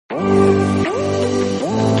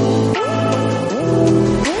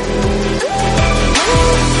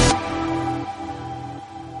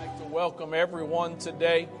welcome everyone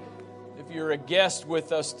today. If you're a guest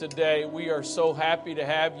with us today, we are so happy to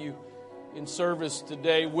have you in service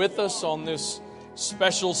today with us on this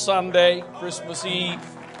special Sunday, Christmas Eve.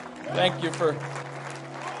 Thank you for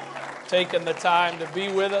taking the time to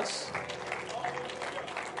be with us.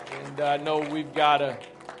 And I know we've got a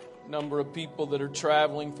number of people that are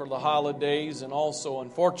traveling for the holidays, and also,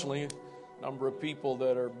 unfortunately, a number of people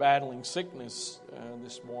that are battling sickness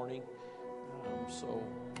this morning. So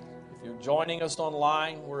if you're joining us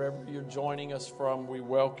online, wherever you're joining us from, we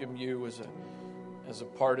welcome you as a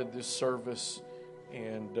part of this service.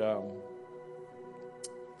 And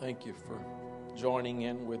thank you for joining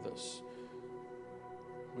in with us.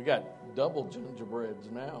 We got double gingerbreads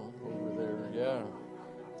now over there.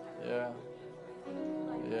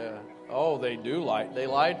 Yeah. Oh, they do light.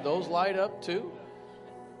 Those light up too?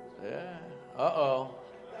 Yeah. Uh-oh.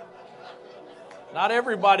 Not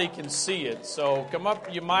everybody can see it, so come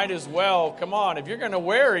up. You might as well come on. If you're going to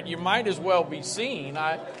wear it, you might as well be seen.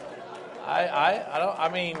 I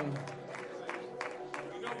mean.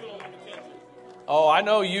 Oh, I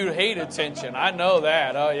know you hate attention. I know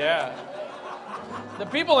that. Oh yeah. The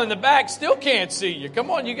people in the back still can't see you.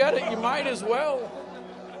 Come on, you got it. You might as well.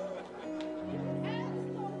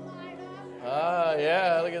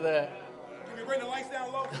 Yeah. Look at that. Can we bring the lights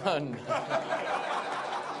down low?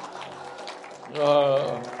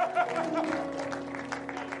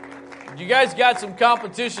 You guys got some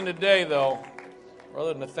competition today, though.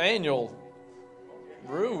 Brother Nathaniel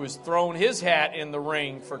Rue has thrown his hat in the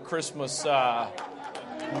ring for Christmas. Oh,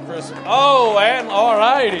 and all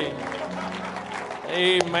righty.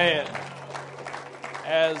 Amen.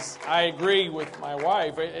 As I agree with my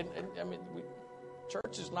wife, I mean,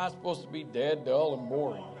 church is not supposed to be dead, dull, and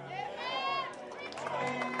boring.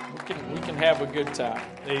 We can have a good time.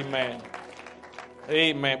 Amen.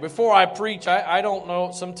 Amen. Before I preach, I don't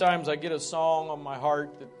know. Sometimes I get a song on my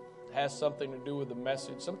heart that has something to do with the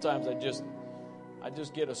message. Sometimes I just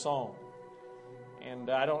get a song, and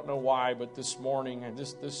I don't know why. But this morning,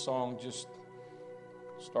 this song just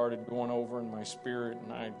started going over in my spirit,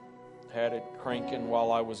 and I had it cranking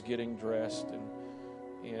while I was getting dressed.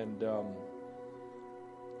 And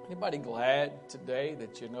anybody glad today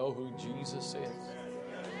that you know who Jesus is?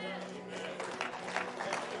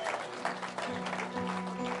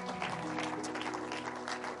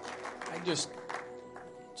 Just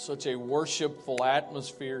such a worshipful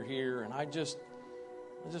atmosphere here, and I just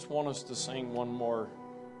want us to sing one more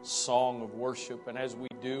song of worship. And as we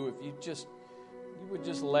do, if you would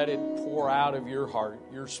just let it pour out of your heart,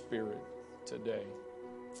 your spirit today.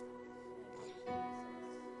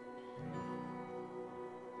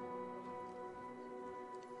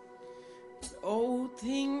 Old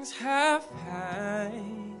things have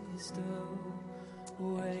passed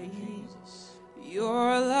away.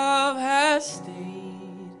 Your love has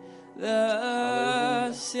stayed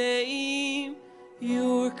the same.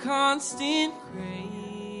 Your constant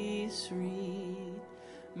grace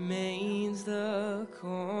remains the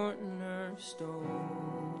cornerstone.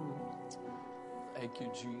 Thank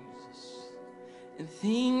you, Jesus. And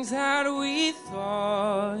things that we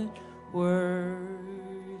thought were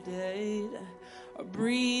dead are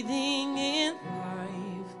breathing in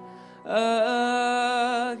life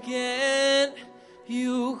again.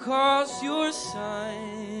 You caused your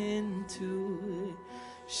sun to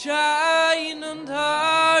shine on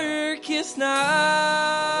darkest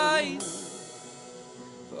nights.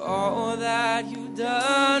 For all that you've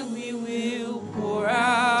done, we will pour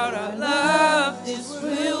out our love. This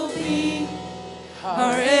will be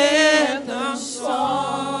our anthem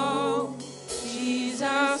song.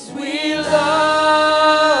 Jesus, we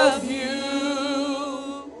love you.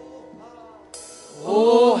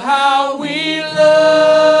 Oh, how we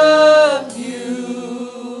love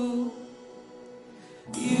you.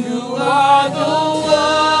 You are the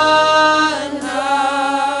one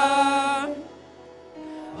our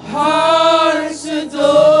hearts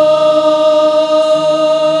adore.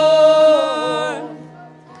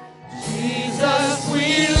 Jesus,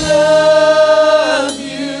 we love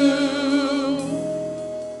you.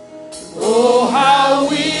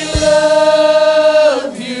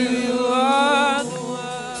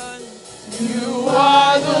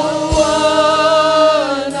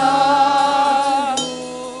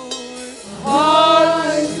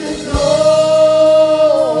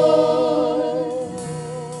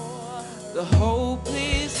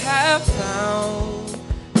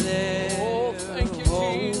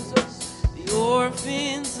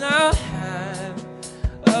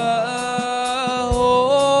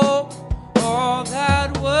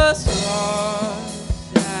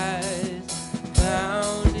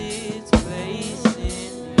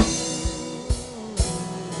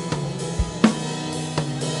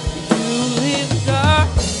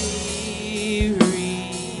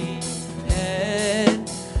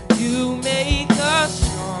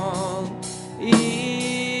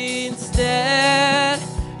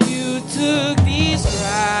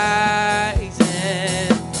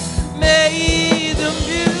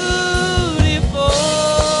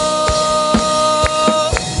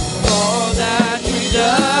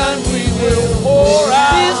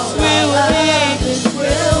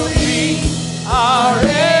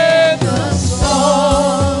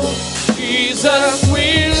 Jesus,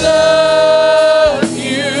 we love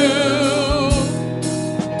you.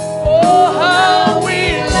 Oh, how we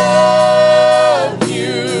love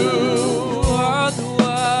you.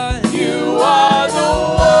 You are the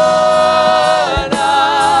one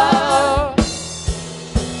our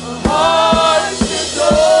hearts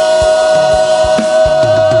adore.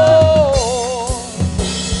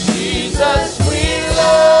 Jesus, we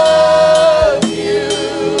love you.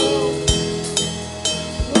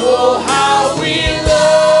 Oh, how we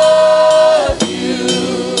love you.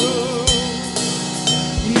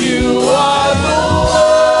 You are the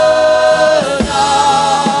one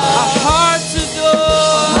our hearts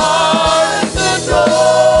adore. Hearts adore.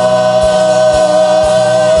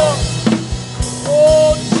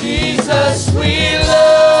 Oh, Jesus, we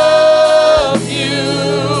love you.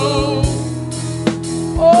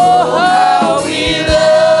 Oh, how we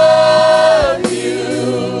love you.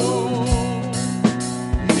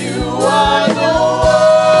 You are the one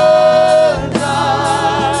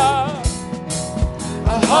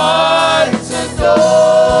our hearts adore.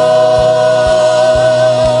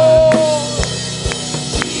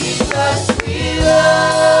 Jesus, we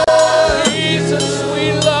love. Jesus, we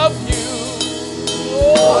love you.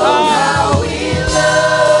 Oh, how we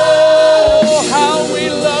love. Oh, how we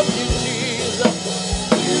love you, Jesus.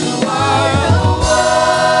 You are the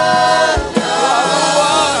one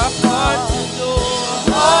our hearts adore.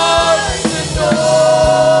 Hearts adore.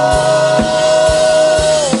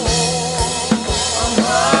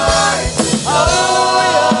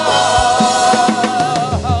 Hallelujah.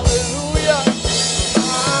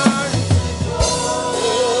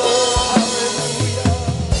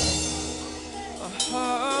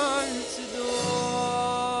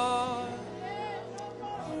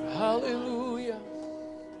 Hallelujah.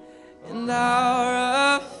 And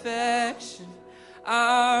our affection,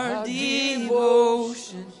 our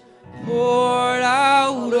devotion poured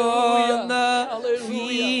out on the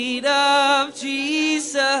feet of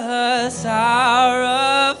Jesus. Our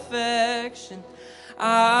affection,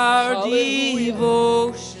 our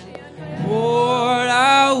devotion poured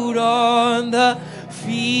out on the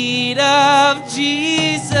feet of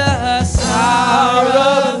Jesus. Our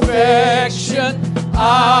affection,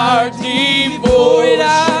 our devotion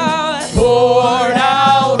poured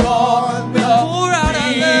out on the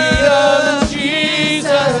feet of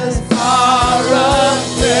Jesus. Our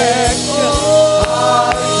affection,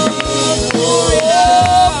 our devotion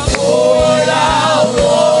poured out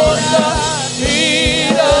on the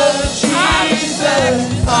feet of Jesus.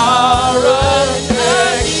 Our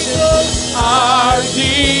affection, our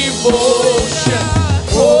devotion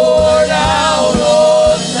poured out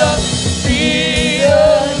on the feet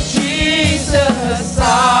of Jesus.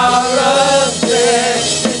 Our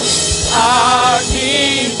affection, our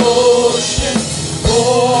devotion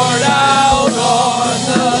poured out on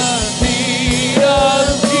the feet of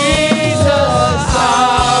Jesus.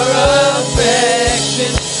 Our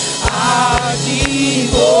affection, our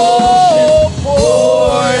devotion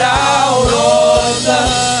poured out on the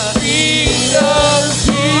feet of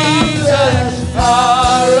Jesus.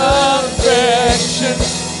 Our affection,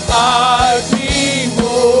 our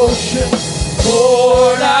devotion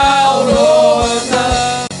poured out on the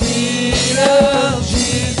feet of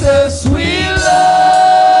Jesus. We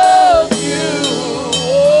love you.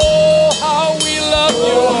 Oh, how we love you.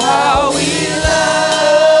 Oh, how we love.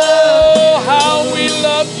 Oh, how we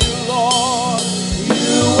love you, Lord.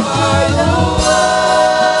 You are the one.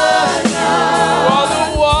 You are the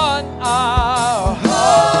one our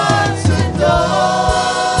hearts adore.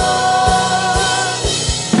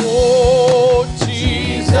 Oh,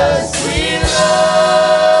 Jesus, we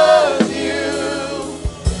love you.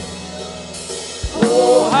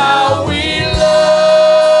 Oh, how we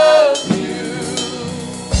love you.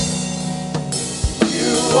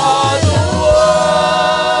 You are the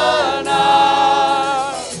one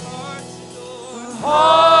our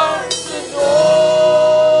hearts adore.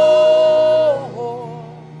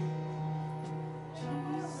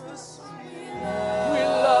 We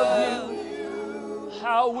love you.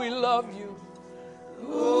 How we love you.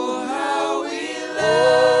 Oh, how we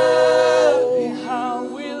love you. How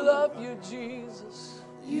we love you, Jesus.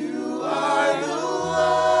 You are the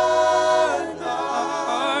one our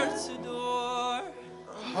hearts adore.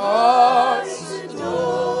 Hearts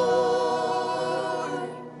adore.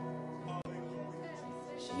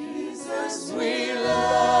 Jesus, we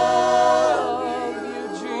love you,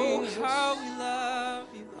 Jesus. How we love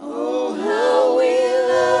you. Oh, how we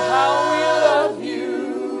love you.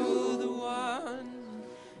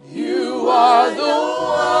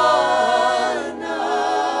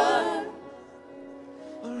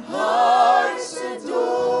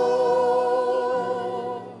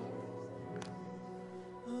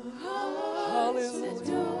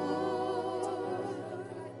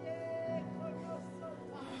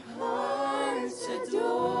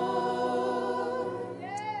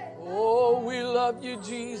 love you,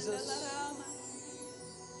 Jesus.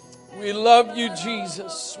 We love you,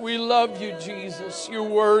 Jesus. We love you, Jesus. You're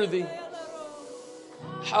worthy.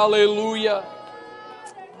 Hallelujah.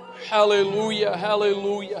 Hallelujah.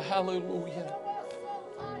 Hallelujah. Hallelujah.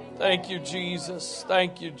 Thank you, Jesus.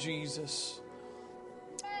 Thank you, Jesus.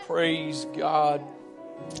 Praise God.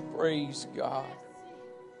 Praise God.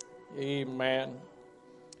 Amen.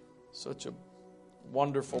 Such a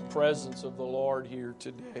wonderful presence of the Lord here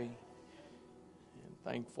today. And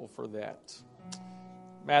thankful for that.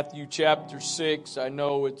 Matthew chapter 6. I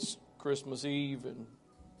know it's Christmas Eve, and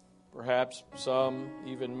perhaps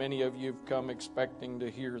even many of you have come expecting to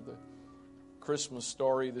hear the Christmas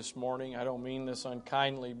story this morning. I don't mean this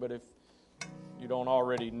unkindly, but if you don't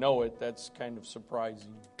already know it, that's kind of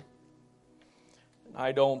surprising.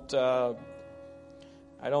 I don't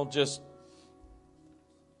just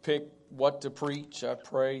pick what to preach. I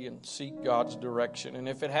pray and seek God's direction. And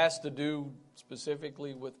if it has to do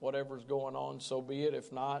specifically with whatever's going on, so be it.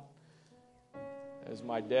 If not, as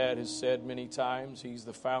my dad has said many times, he's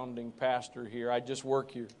the founding pastor here. I just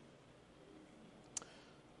work here.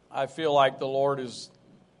 I feel like the Lord has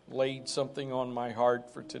laid something on my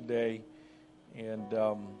heart for today. And,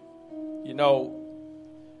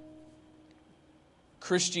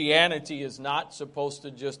 Christianity is not supposed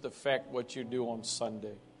to just affect what you do on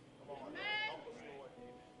Sunday.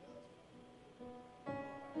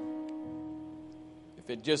 If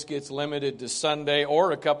it just gets limited to Sunday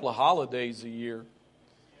or a couple of holidays a year,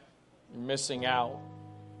 you're missing out.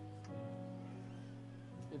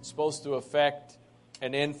 It's supposed to affect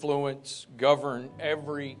and influence, govern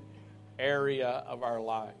every area of our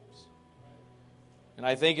lives. And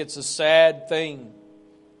I think it's a sad thing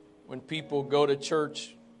when people go to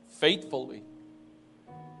church faithfully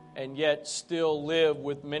and yet still live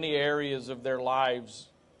with many areas of their lives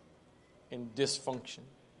in dysfunction.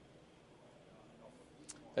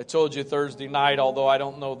 I told you Thursday night, although I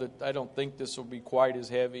don't think this will be quite as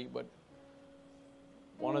heavy, but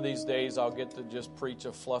one of these days I'll get to just preach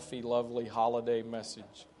a fluffy, lovely holiday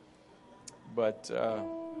message. But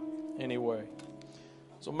anyway,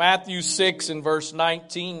 so Matthew 6 and verse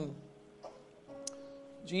 19,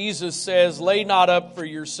 Jesus says, "Lay not up for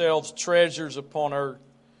yourselves treasures upon earth,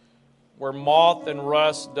 where moth and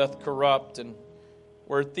rust doth corrupt, and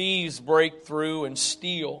where thieves break through and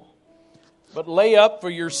steal. But lay up for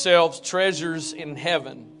yourselves treasures in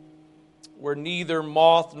heaven, where neither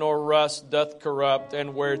moth nor rust doth corrupt,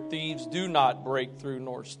 and where thieves do not break through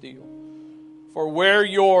nor steal. For where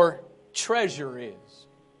your treasure is,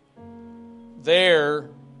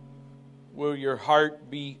 there will your heart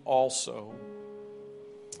be also."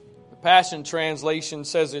 The Passion Translation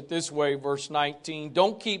says it this way, verse 19,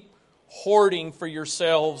 "Don't keep hoarding for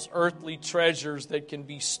yourselves earthly treasures that can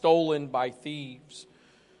be stolen by thieves.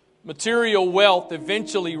 Material wealth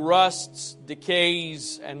eventually rusts,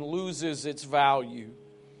 decays, and loses its value.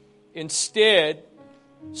 Instead,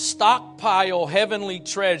 stockpile heavenly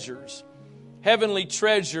treasures. Heavenly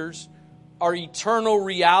treasures are eternal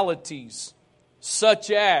realities,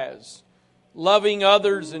 such as loving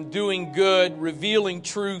others and doing good, revealing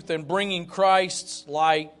truth, and bringing Christ's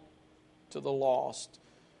light to the lost.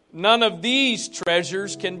 None of these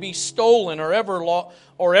treasures can be stolen or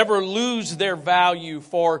ever lose their value.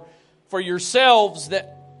 For yourselves,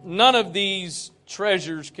 that none of these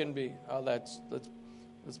treasures can be." Let's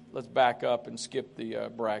back up and skip the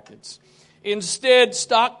brackets. "Instead,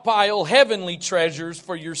 stockpile heavenly treasures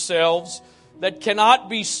for yourselves that cannot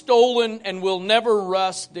be stolen and will never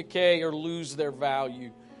rust, decay, or lose their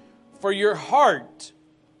value. For your heart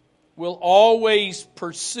will always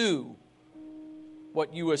pursue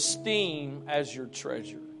what you esteem as your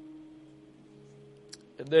treasure."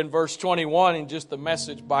 And then verse 21 in just the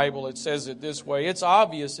Message Bible, it says it this way. It's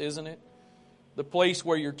obvious, isn't it? The place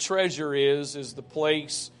where your treasure is the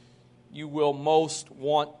place you will most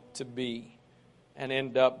want to be and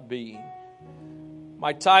end up being.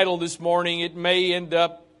 My title this morning, it may end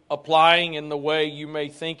up applying in the way you may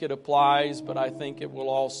think it applies, but I think it will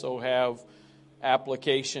also have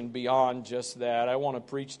application beyond just that. I want to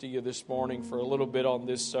preach to you this morning for a little bit on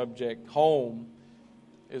this subject. Home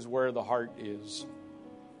is where the heart is.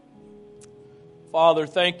 Father,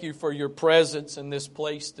 thank you for your presence in this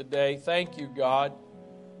place today. Thank you, God,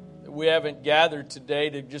 that we haven't gathered today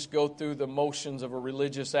to just go through the motions of a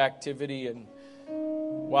religious activity. And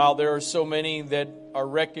while there are so many that are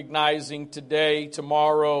recognizing today,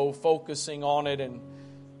 tomorrow, focusing on it and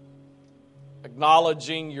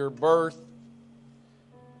acknowledging your birth,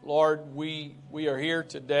 Lord, we are here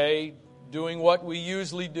today doing what we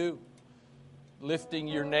usually do, lifting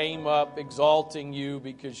your name up, exalting you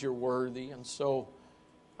because you're worthy. And so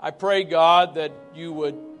I pray, God, that you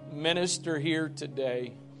would minister here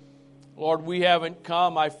today. Lord, we haven't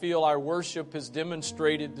come, I feel our worship has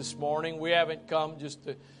demonstrated this morning. We haven't come just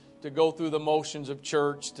to go through the motions of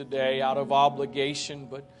church today out of obligation,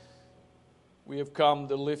 but we have come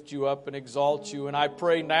to lift you up and exalt you. And I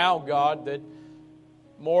pray now, God, that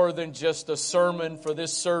more than just a sermon for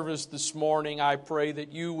this service this morning, I pray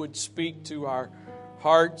that you would speak to our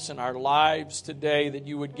hearts and our lives today, that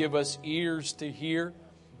you would give us ears to hear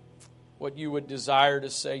what you would desire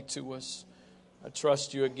to say to us. I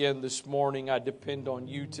trust you again this morning. I depend on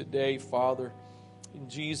you today, Father. In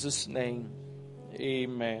Jesus' name,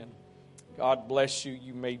 amen. God bless you.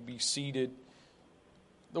 You may be seated.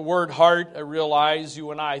 The word heart, I realize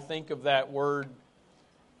you and I think of that word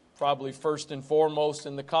probably first and foremost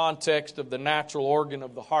in the context of the natural organ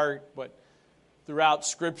of the heart, but throughout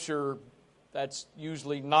Scripture, that's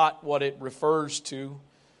usually not what it refers to.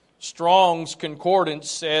 Strong's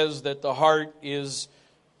Concordance says that the heart is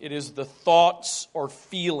the thoughts or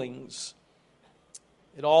feelings.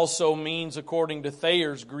 It also means, according to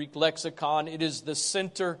Thayer's Greek lexicon, it is the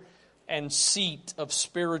center and seat of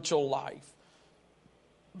spiritual life.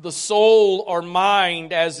 The soul or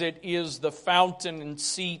mind, as it is the fountain and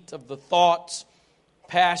seat of the thoughts,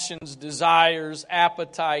 passions, desires,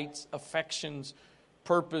 appetites, affections,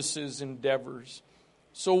 purposes, endeavors.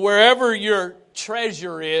 So wherever your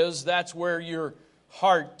treasure is, that's where your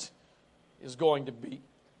heart is going to be.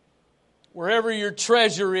 Wherever your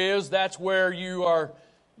treasure is, that's where you're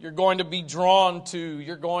going to be drawn to,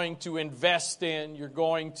 you're going to invest in, you're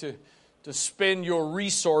going to spend your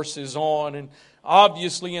resources on. And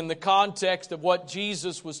obviously in the context of what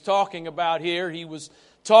Jesus was talking about here, he was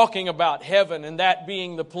talking about heaven and that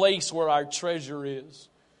being the place where our treasure is.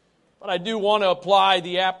 But I do want to apply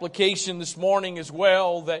the application this morning as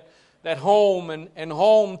well that home and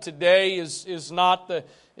home today is not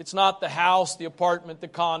the house, the apartment, the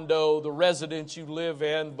condo, the residence you live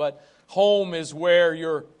in, but home is where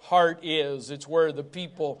your heart is. It's where the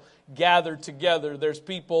people gather together. There's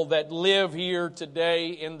people that live here today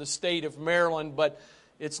in the state of Maryland, but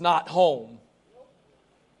it's not home.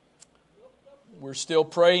 We're still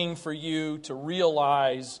praying for you to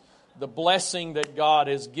realize the blessing that God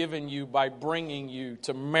has given you by bringing you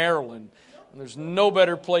to Maryland. And there's no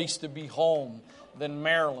better place to be home than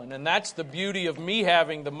Maryland. And that's the beauty of me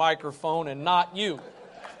having the microphone and not you.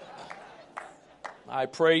 I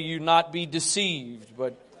pray you not be deceived,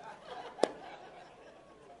 but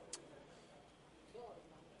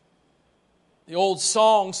the old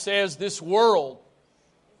song says, "This world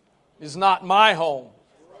is not my home.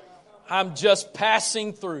 I'm just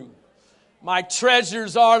passing through. My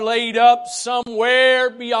treasures are laid up somewhere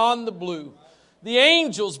beyond the blue. The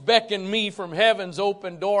angels beckon me from heaven's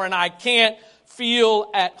open door, and I can't feel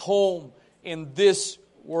at home in this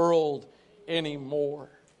world anymore."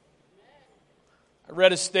 I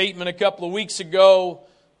read a statement a couple of weeks ago,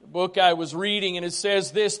 the book I was reading, and it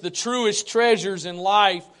says this: the truest treasures in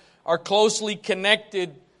life are closely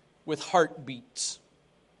connected with heartbeats,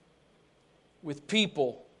 with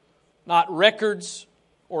people, not records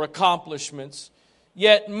or accomplishments.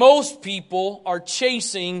 Yet most people are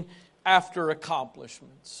chasing after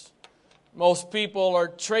accomplishments. Most people are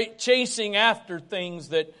chasing after things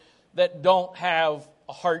that don't have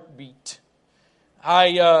a heartbeat.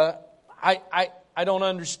 I don't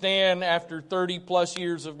understand, after 30 plus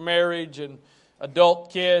years of marriage and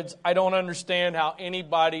adult kids, I don't understand how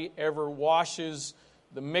anybody ever washes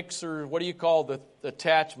the mixer. What do you call the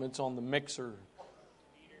attachments on the mixer?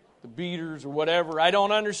 The beaters or whatever. I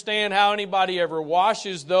don't understand how anybody ever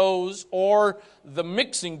washes those or the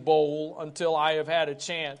mixing bowl until I have had a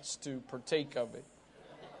chance to partake of it.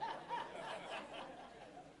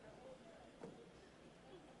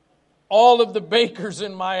 All of the bakers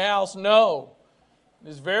in my house know.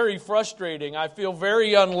 It's very frustrating. I feel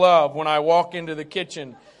very unloved when I walk into the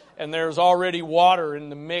kitchen and there's already water in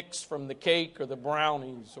the mix from the cake or the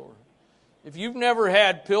brownies. Or if you've never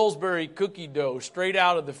had Pillsbury cookie dough straight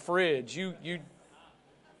out of the fridge, you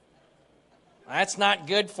that's not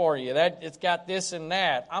good for you. It's got this and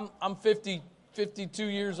that. I'm 52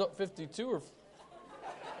 years old, 52 or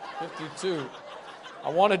 52. I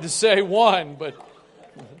wanted to say one, but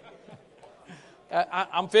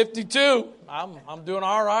I'm 52. I'm doing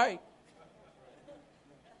all right.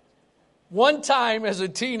 One time as a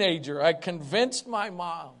teenager, I convinced my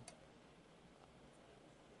mom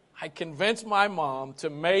to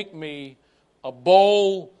make me a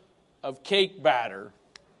bowl of cake batter.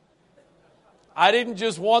 I didn't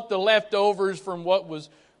just want the leftovers from what was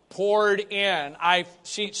poured in.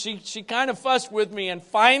 She kind of fussed with me, and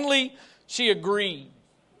finally she agreed.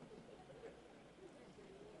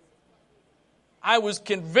 I was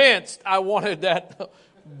convinced I wanted that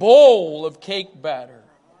bowl of cake batter.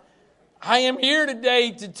 I am here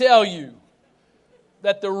today to tell you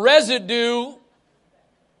that the residue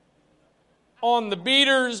on the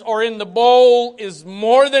beaters or in the bowl is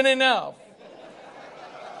more than enough.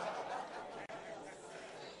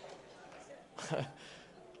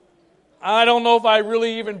 I don't know if I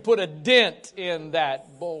really even put a dent in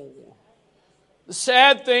that bowl. The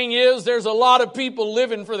sad thing is there's a lot of people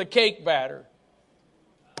living for the cake batter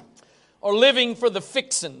or living for the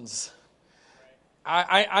fixins.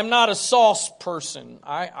 I'm not a sauce person.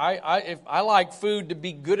 I like food to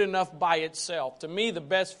be good enough by itself. To me, the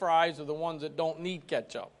best fries are the ones that don't need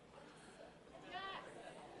ketchup.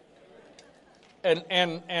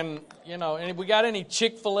 And you know, and we got any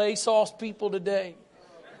Chick-fil-A sauce people today?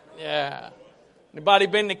 Yeah. Anybody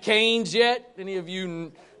been to Cane's yet? Any of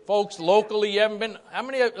you folks locally haven't been? How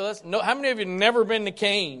many of you never been to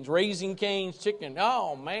Cane's? Raising Cane's Chicken.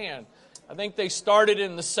 Oh man, I think they started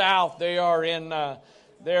in the South. They are in.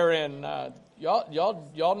 They're in.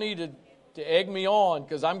 Y'all need to egg me on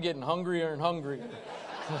because I'm getting hungrier and hungrier.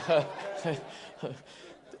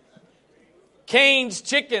 Cane's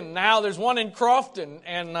Chicken. Now there's one in Crofton,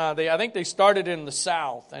 and I think they started in the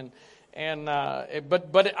South.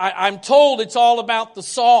 But I'm told it's all about the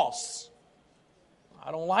sauce.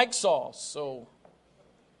 I don't like sauce, so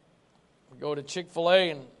we go to Chick-fil-A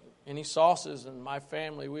and any sauces in my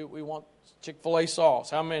family, we want Chick-fil-A sauce.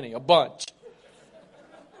 How many? A bunch.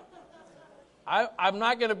 I'm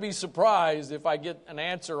not going to be surprised if I get an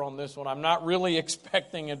answer on this one. I'm not really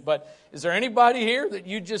expecting it, but is there anybody here that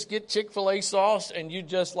you just get Chick-fil-A sauce and you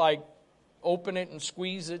just like open it and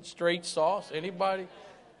squeeze it straight sauce? Anybody?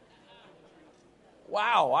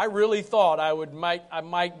 Wow, I really thought I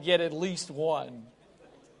might get at least one.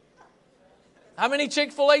 How many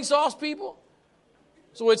Chick-fil-A sauce people?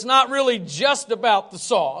 So it's not really just about the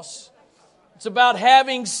sauce. It's about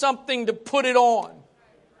having something to put it on.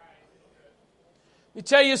 Let me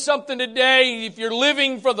tell you something today. If you're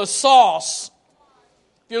living for the sauce,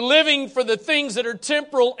 if you're living for the things that are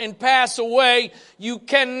temporal and pass away, you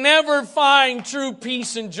can never find true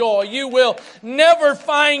peace and joy. You will never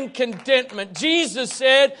find contentment. Jesus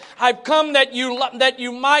said, I've come that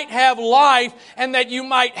you might have life and that you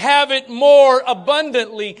might have it more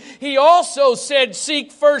abundantly. He also said,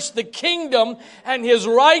 seek first the kingdom and His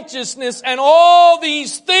righteousness, and all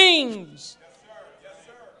these things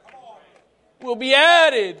will be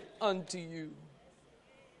added unto you.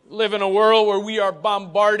 Live in a world where we are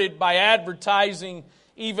bombarded by advertising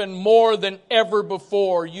even more than ever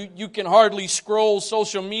before. You can hardly scroll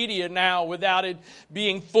social media now without it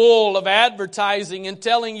being full of advertising and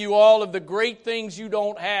telling you all of the great things you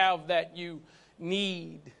don't have that you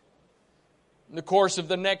need. In the course of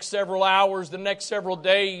the next several hours, the next several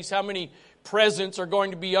days, how many presents are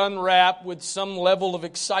going to be unwrapped with some level of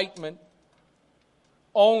excitement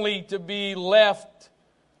only to be left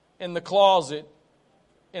in the closet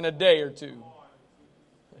in a day or two?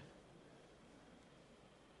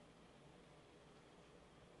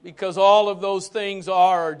 Because all of those things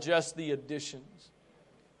are just the additions.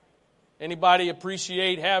 Anybody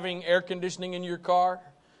appreciate having air conditioning in your car?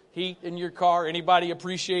 Heat in your car? Anybody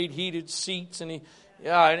appreciate heated seats?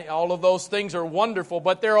 All of those things are wonderful,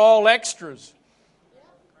 but they're all extras.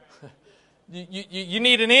 You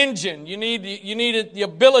need an engine. You need the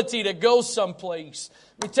ability to go someplace.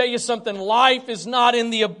 Let me tell you something. Life is not in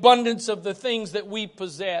the abundance of the things that we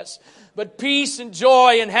possess. But peace and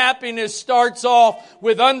joy and happiness starts off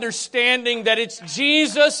with understanding that it's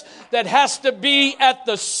Jesus that has to be at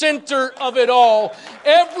the center of it all.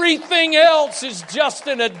 Everything else is just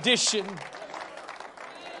an addition.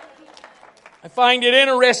 I find it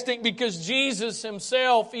interesting because Jesus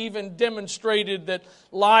Himself even demonstrated that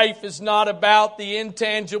life is not about the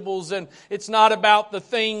intangibles and it's not about the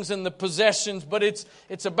things and the possessions, but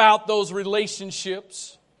it's about those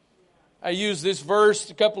relationships. I used this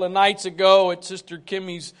verse a couple of nights ago at Sister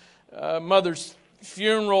Kimmy's mother's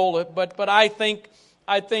funeral, but I think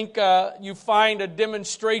you find a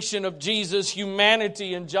demonstration of Jesus'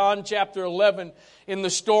 humanity in John chapter 11 in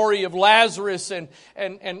the story of Lazarus, and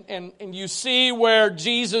you see where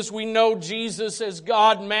Jesus, we know Jesus as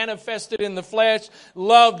God manifested in the flesh,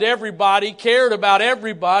 loved everybody, cared about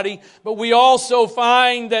everybody, but we also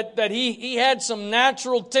find that he had some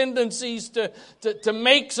natural tendencies to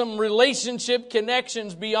make some relationship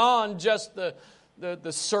connections beyond just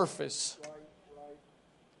the surface.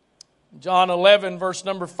 John 11, verse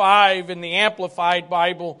number 5 in the Amplified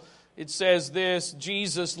Bible, it says this: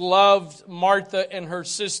 Jesus loved Martha and her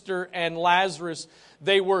sister and Lazarus.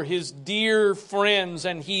 They were His dear friends,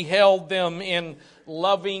 and He held them in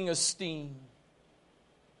loving esteem.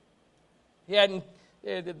 He hadn't.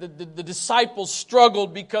 The disciples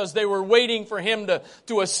struggled because they were waiting for him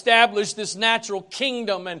to establish this natural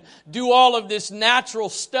kingdom and do all of this natural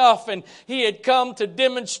stuff. And he had come to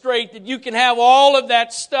demonstrate that you can have all of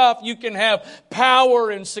that stuff. You can have power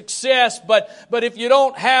and success. But if you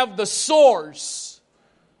don't have the source,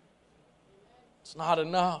 it's not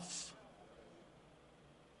enough.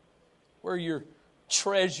 Where your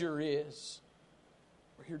treasure is,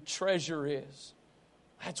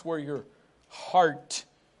 that's where your heart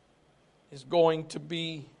is going to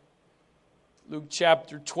be. Luke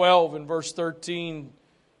chapter 12 and verse 13,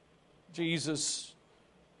 Jesus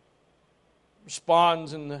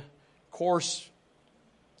responds in the course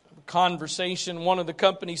of a conversation. One of the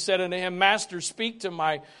company said unto him, Master, speak to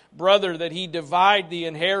my brother that he divide the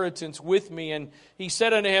inheritance with me. And he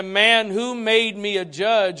said unto him, Man, who made me a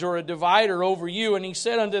judge or a divider over you? And he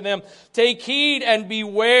said unto them, Take heed and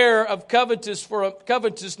beware of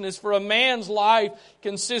covetousness, for a man's life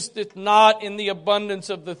consisteth not in the abundance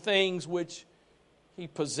of the things which he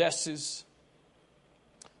possesses.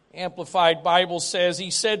 Amplified Bible says,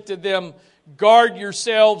 He said to them, Guard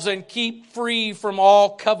yourselves and keep free from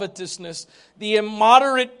all covetousness, the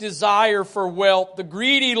immoderate desire for wealth, the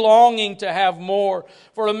greedy longing to have more.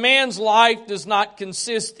 For a man's life does not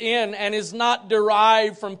consist in and is not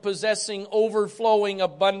derived from possessing overflowing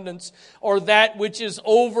abundance or that which is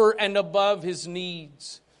over and above his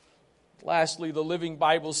needs. Lastly, the Living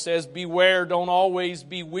Bible says, Beware, don't always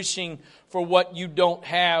be wishing for what you don't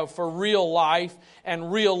have, for real life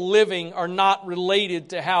and real living are not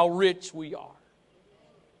related to how rich we are.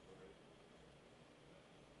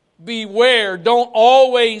 Beware, don't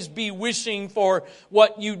always be wishing for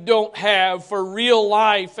what you don't have, for real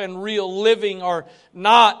life and real living are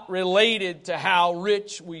not related to how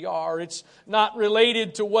rich we are. It's not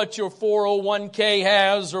related to what your 401k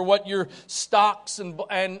has or what your stocks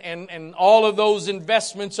and all of those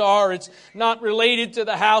investments are. It's not related to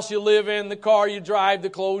the house you live in, the car you drive, the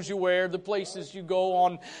clothes you wear, the places you go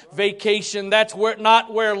on vacation. That's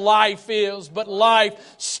not where life is, but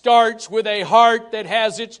life starts with a heart that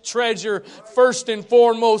has its treasure first and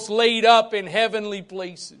foremost laid up in heavenly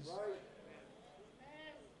places.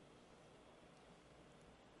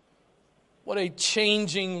 What a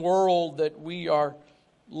changing world that we are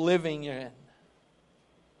living in.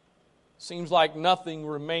 Seems like nothing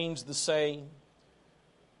remains the same.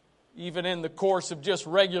 Even in the course of just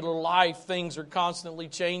regular life, things are constantly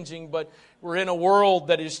changing, but we're in a world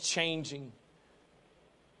that is changing.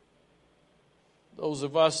 Those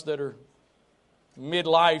of us that are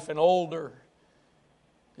midlife and older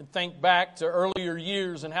can think back to earlier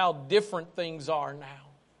years and how different things are now.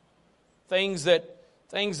 Things that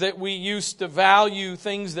we used to value,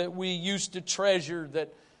 things that we used to treasure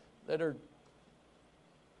that are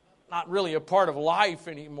not really a part of life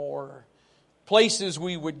anymore. Places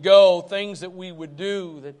we would go, things that we would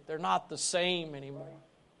do, that they're not the same anymore.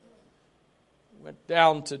 Went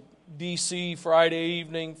down to D.C. Friday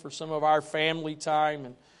evening for some of our family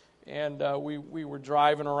time, and we were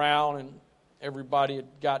driving around, and everybody had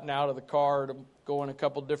gotten out of the car to go in a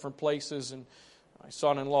couple different places, and my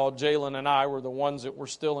son-in-law Jalen and I were the ones that were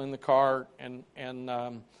still in the car, and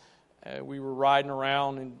we were riding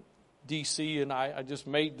around in D.C., and I just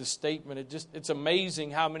made the statement. It's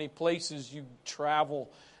amazing how many places you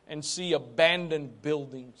travel and see abandoned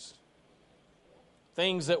buildings.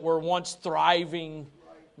 Things that were once thriving,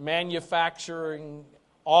 manufacturing,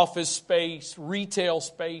 office space, retail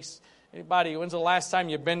space. Anybody, when's the last time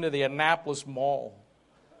you've been to the Annapolis Mall?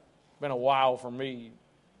 It's been a while for me.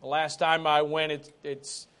 The last time I went,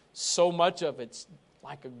 it's so much of it's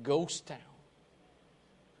like a ghost town.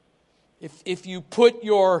 If you put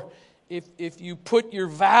your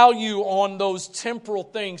value on those temporal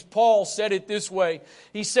things, Paul said it this way.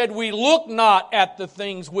 He said, "We look not at the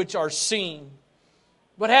things which are seen,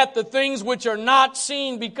 but at the things which are not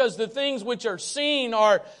seen, because the things which are seen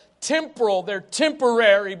are temporal, they're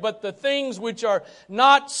temporary, but the things which are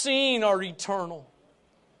not seen are eternal."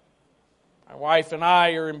 My wife and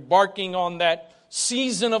I are embarking on that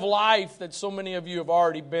season of life that so many of you have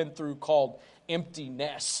already been through called empty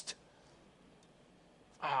nest.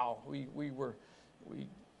 Wow, we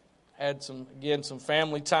had some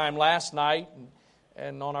family time last night,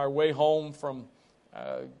 and on our way home from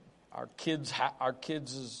our kids'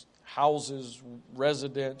 houses,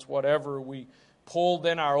 residence, whatever, we pulled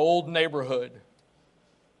in our old neighborhood.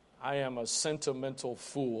 I am a sentimental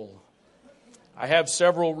fool. I have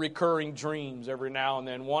several recurring dreams every now and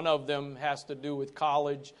then. One of them has to do with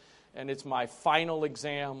college, and it's my final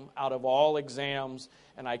exam out of all exams,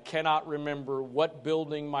 and I cannot remember what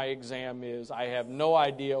building my exam is. I have no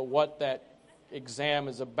idea what that exam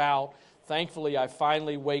is about. Thankfully, I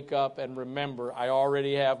finally wake up and remember I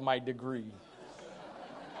already have my degree.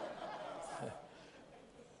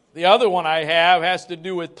 The other one I have has to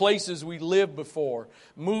do with places we lived before,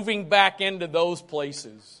 moving back into those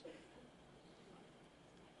places.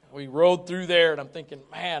 We rode through there, and I'm thinking,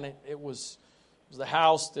 man, it was the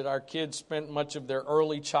house that our kids spent much of their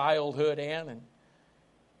early childhood in. And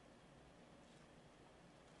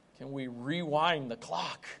can we rewind the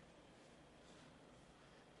clock?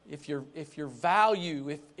 If your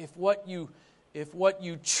value, if what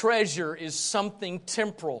you treasure is something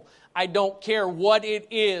temporal, I don't care what it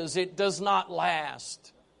is, it does not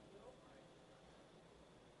last.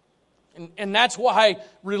 And that's why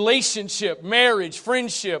relationship, marriage,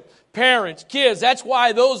 friendship, parents, kids, that's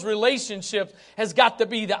why those relationships has got to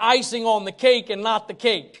be the icing on the cake and not the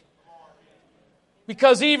cake.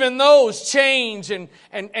 Because even those change and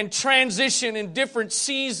transition in different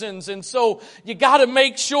seasons. And so you got to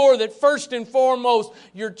make sure that first and foremost,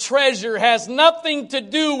 your treasure has nothing to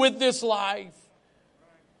do with this life.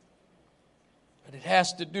 But it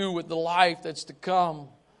has to do with the life that's to come.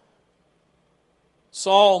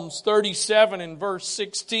 Psalms 37 and verse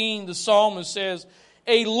 16, the psalmist says,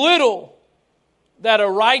 "A little that a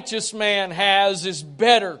righteous man has is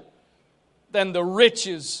better than the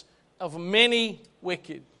riches of many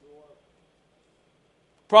wicked."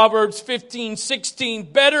 Proverbs 15:16,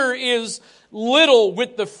 "Better is little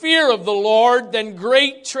with the fear of the Lord than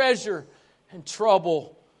great treasure and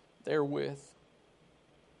trouble therewith."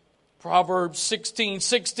 Proverbs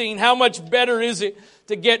 16:16, "How much better is it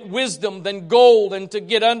to get wisdom than gold, and to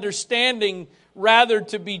get understanding rather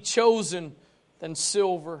to be chosen than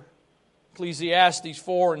silver." Ecclesiastes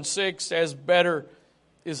 4 and 6 says, "Better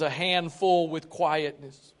is a handful with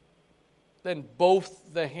quietness than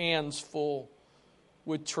both the hands full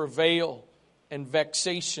with travail and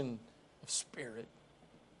vexation of spirit."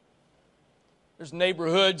 There's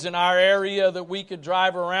neighborhoods in our area that we could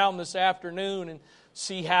drive around this afternoon and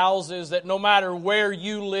see houses that no matter where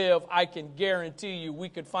you live, I can guarantee you we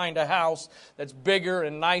could find a house that's bigger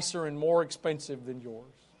and nicer and more expensive than yours.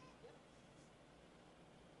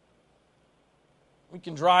 We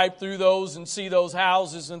can drive through those and see those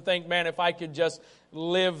houses and think, man, if I could just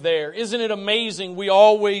live there. Isn't it amazing? We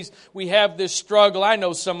have this struggle. I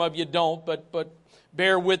know some of you don't, but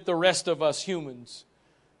bear with the rest of us humans.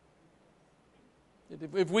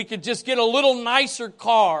 If we could just get a little nicer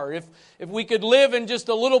car, if we could live in just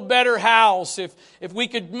a little better house, if we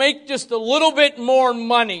could make just a little bit more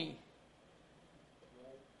money,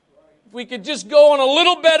 if we could just go on a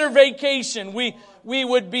little better vacation, we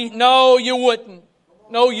would be, no, you wouldn't.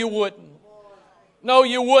 No, you wouldn't. No,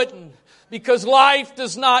 you wouldn't. Because life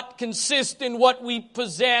does not consist in what we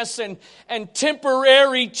possess, and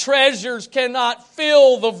temporary treasures cannot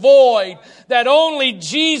fill the void that only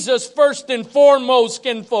Jesus first and foremost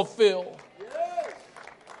can fulfill.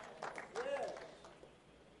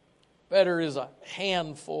 Better is a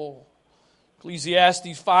handful.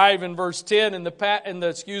 Ecclesiastes 5 and verse 10 in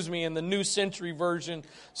the New Century Version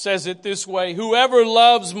says it this way: "Whoever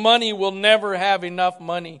loves money will never have enough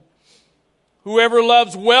money. Whoever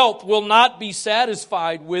loves wealth will not be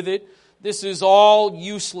satisfied with it. This is all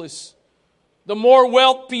useless. The more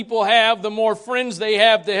wealth people have, the more friends they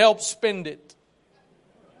have to help spend it."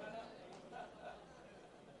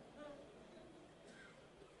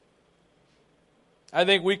 I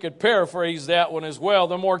think we could paraphrase that one as well.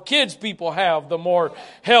 The more kids people have, the more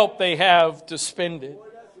help they have to spend it.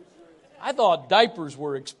 I thought diapers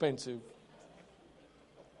were expensive.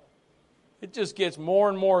 It just gets more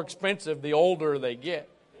and more expensive the older they get.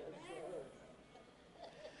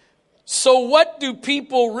 So what do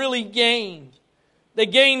people really gain? They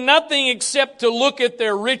gain nothing except to look at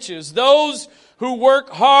their riches. Those who work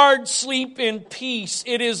hard sleep in peace.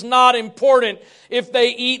 It is not important if they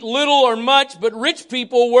eat little or much, but rich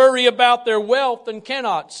people worry about their wealth and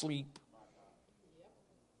cannot sleep.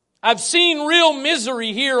 I've seen real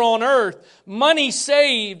misery here on earth. Money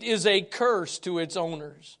saved is a curse to its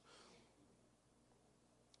owners.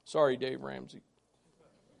 Sorry, Dave Ramsey.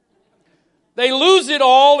 They lose it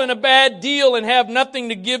all in a bad deal and have nothing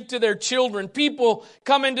to give to their children. People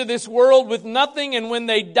come into this world with nothing, and when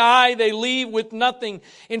they die, they leave with nothing.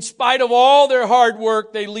 In spite of all their hard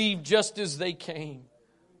work, they leave just as they came.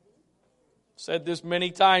 Said this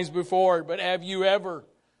many times before, but have you ever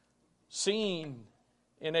seen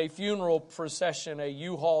in a funeral procession a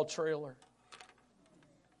U-Haul trailer?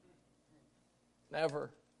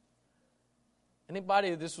 Never.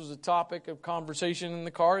 Anybody, this was a topic of conversation in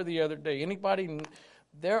the car the other day. Anybody,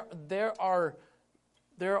 there are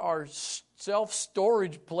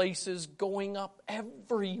self-storage places going up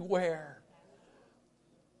everywhere.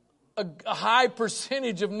 a high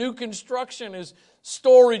percentage of new construction is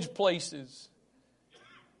storage places.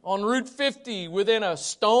 On Route 50, within a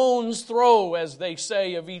stone's throw, as they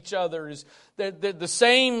say, of each other, is the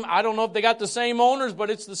same. I don't know if they got the same owners, but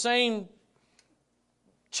it's the same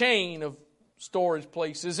chain of storage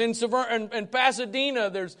places. In Pasadena,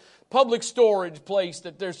 there's public storage place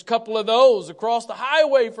that there's a couple of those across the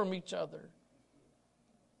highway from each other.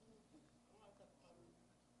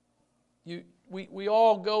 We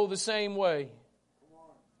all go the same way.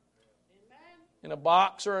 In a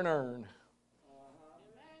box or an urn.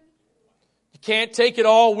 You can't take it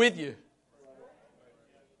all with you.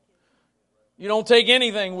 You don't take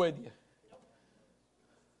anything with you.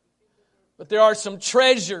 But there are some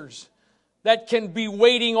treasures that can be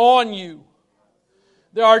waiting on you.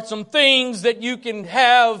 There are some things that you can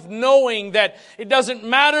have knowing that it doesn't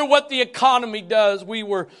matter what the economy does. We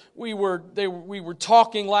were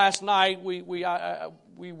talking last night. We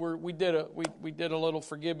did a little.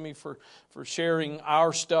 Forgive me for sharing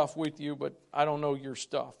our stuff with you, but I don't know your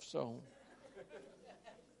stuff. So,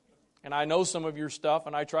 and I know some of your stuff,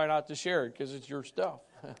 and I try not to share it because it's your stuff.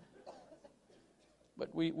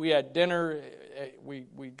 But we had dinner.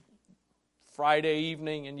 We Friday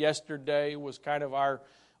evening and yesterday was kind of our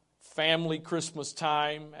family Christmas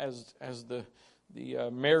time as the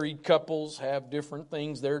married couples have different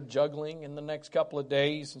things they're juggling in the next couple of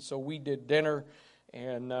days. And so we did dinner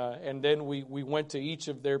and then we went to each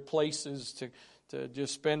of their places to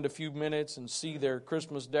just spend a few minutes and see their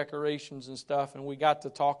Christmas decorations and stuff. And we got to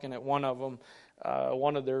talking at one of them,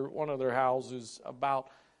 one of their houses about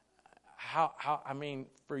how I mean,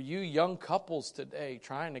 for you young couples today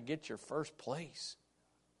trying to get your first place.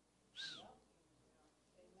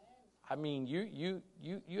 I mean, you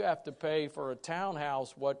have to pay for a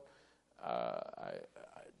townhouse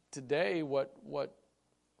today what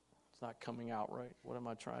it's not coming out right. What am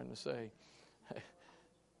I trying to say?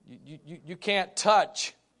 You can't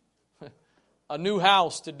touch a new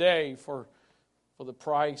house today for the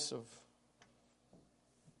price of.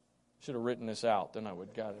 Should have written this out, then I would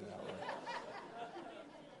have got it out right.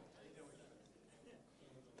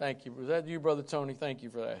 Thank you. Was that you, Brother Tony? Thank you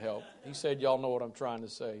for that help. He said y'all know what I'm trying to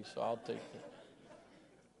say, so I'll take it.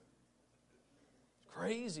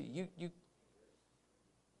 Crazy.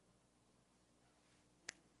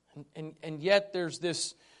 And yet there's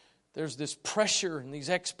this pressure and these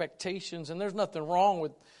expectations, and there's nothing wrong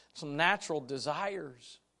with some natural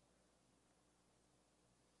desires.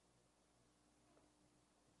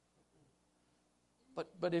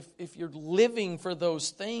 But if you're living for those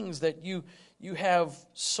things that you have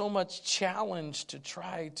so much challenge to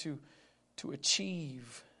try to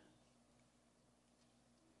achieve,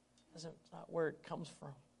 that's not where it comes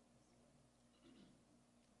from.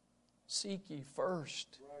 Seek ye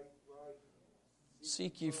first.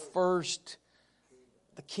 Seek ye first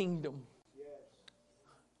the kingdom.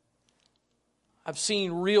 I've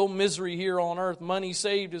seen real misery here on earth. Money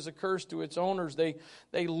saved is a curse to its owners. They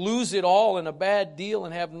lose it all in a bad deal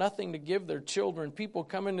and have nothing to give their children. People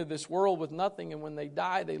come into this world with nothing, and when they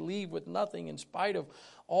die, they leave with nothing. In spite of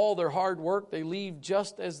all their hard work, they leave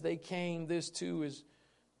just as they came. This too is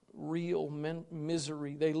real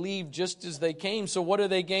misery. They leave just as they came. So what do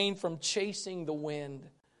they gain from chasing the wind?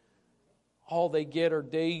 All they get are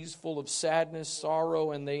days full of sadness,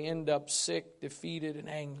 sorrow, and they end up sick, defeated, and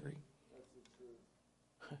angry.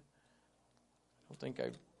 I think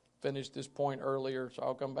I finished this point earlier, so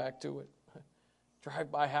I'll come back to it.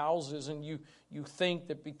 Drive by houses and you think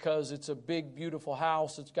that because it's a big, beautiful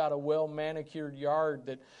house, it's got a well-manicured yard,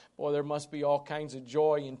 that, boy, there must be all kinds of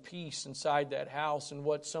joy and peace inside that house. And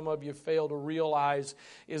what some of you fail to realize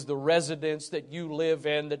is the residence that you live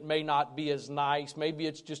in that may not be as nice. Maybe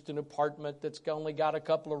it's just an apartment that's only got a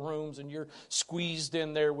couple of rooms and you're squeezed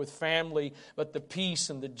in there with family. But the peace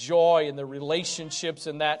and the joy and the relationships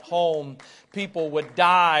in that home, people would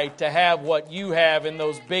die to have what you have in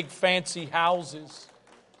those big, fancy houses.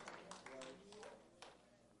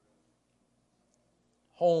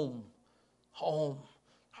 Home.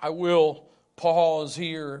 I will pause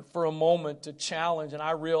here for a moment to challenge, and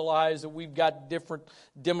I realize that we've got different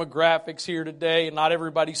demographics here today, and not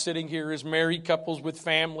everybody sitting here is married couples with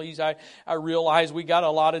families. I realize we got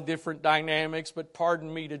a lot of different dynamics, but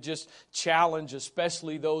pardon me to just challenge,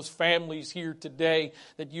 especially those families here today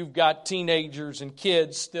that you've got teenagers and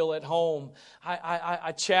kids still at home.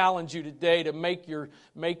 I challenge you today to make your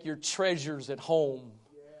treasures at home.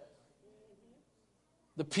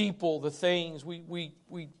 The people, the things,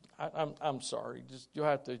 I'm sorry. Just you'll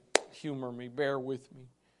have to humor me. Bear with me.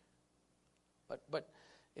 But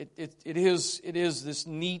it is this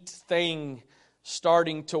neat thing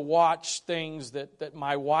starting to watch things that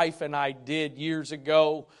my wife and I did years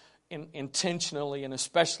ago intentionally, and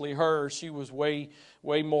especially her. She was way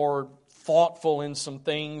more thoughtful in some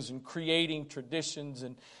things and creating traditions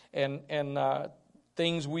and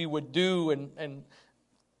things we would do. And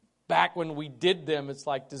back when we did them, it's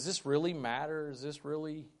like, does this really matter? Is this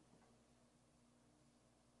really...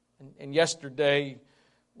 And yesterday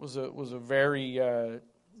was a very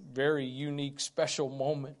very unique, special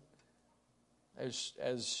moment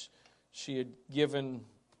as she had given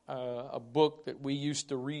a book that we used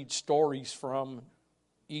to read stories from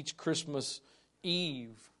each Christmas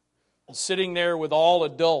Eve. And sitting there with all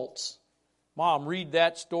adults, Mom, read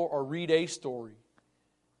that story or read a story.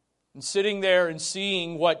 And sitting there and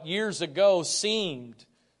seeing what years ago seemed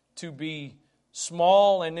to be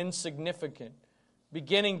small and insignificant,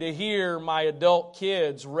 beginning to hear my adult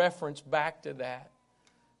kids reference back to that.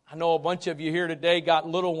 I know a bunch of you here today got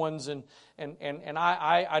little ones, and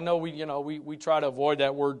I know we try to avoid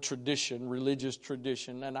that word tradition, religious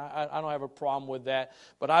tradition, and I don't have a problem with that,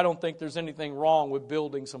 but I don't think there's anything wrong with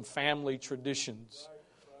building some family traditions.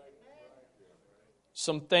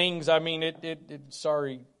 Some things, I mean,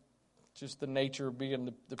 sorry, just the nature of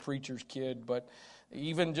being the preacher's kid, but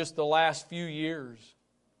even just the last few years,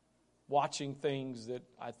 watching things that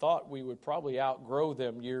I thought we would probably outgrow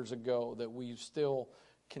them years ago, that we've still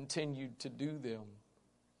continued to do them.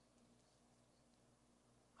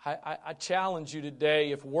 I challenge you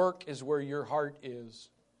today, if work is where your heart is,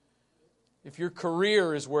 if your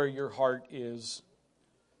career is where your heart is,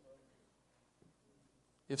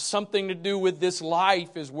 if something to do with this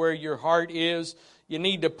life is where your heart is, you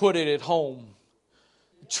need to put it at home.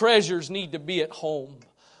 Treasures need to be at home.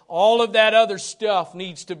 All of that other stuff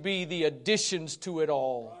needs to be the additions to it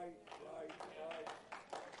all.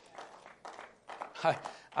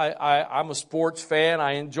 I'm a sports fan.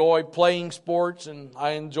 I enjoy playing sports and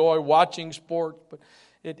I enjoy watching sports. But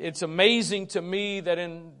it's amazing to me that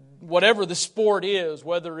in whatever the sport is,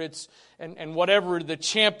 whether it's and whatever the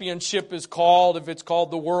championship is called, if it's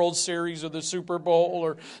called the World Series or the Super Bowl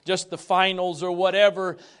or just the finals or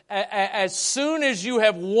whatever, as soon as you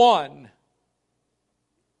have won,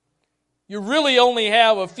 you really only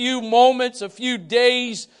have a few moments, a few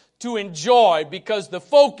days to enjoy, because the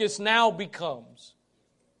focus now becomes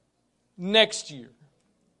next year.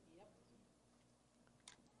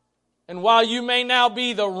 And while you may now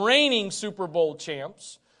be the reigning Super Bowl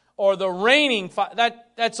champs or the reigning,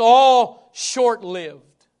 that's all short-lived.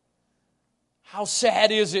 How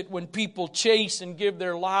sad is it when people chase and give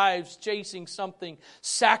their lives chasing something,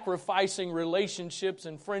 sacrificing relationships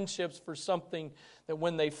and friendships for something that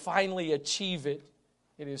when they finally achieve it,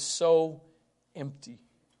 it is so empty.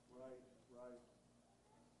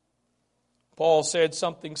 Paul said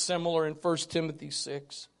something similar in 1 Timothy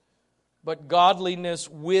 6. But godliness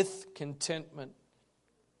with contentment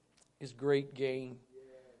is great gain.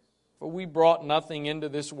 For we brought nothing into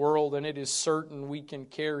this world, and it is certain we can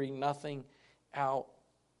carry nothing out.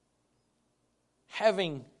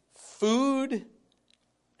 Having food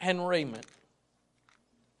and raiment,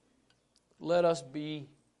 let us be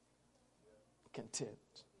content.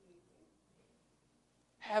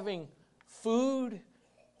 Having food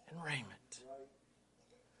and raiment.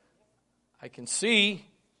 I can see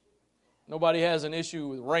nobody has an issue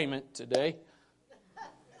with raiment today.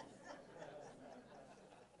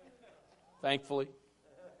 Thankfully.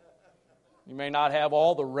 You may not have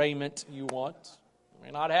all the raiment you want. You may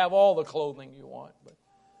not have all the clothing you want.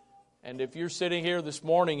 And if you're sitting here this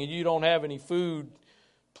morning and you don't have any food,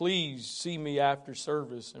 please see me after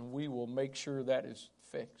service and we will make sure that is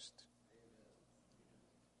fixed.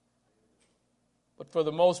 But for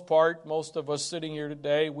the most part, most of us sitting here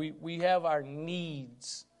today, we have our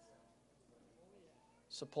needs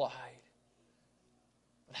supplied.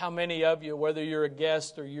 But how many of you, whether you're a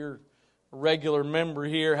guest or you're a regular member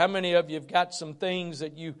here, how many of you have got some things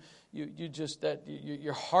that you just, that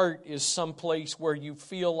your heart is someplace where you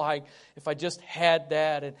feel like, if I just had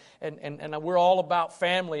that, and we're all about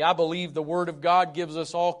family. I believe the Word of God gives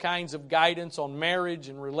us all kinds of guidance on marriage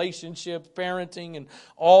and relationships, parenting, and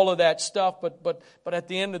all of that stuff. But at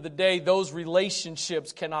the end of the day, those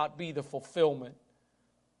relationships cannot be the fulfillment.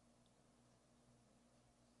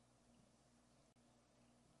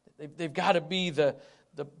 They've got to be the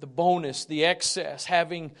bonus, the excess,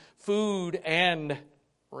 having food and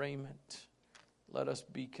raiment. Let us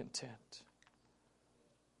be content.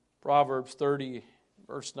 Proverbs 30,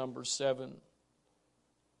 verse number 7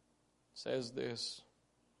 says this.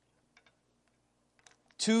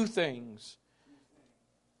 2 things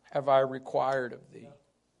have I required of thee.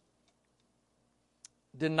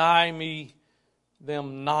 Deny me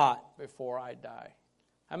them not before I die.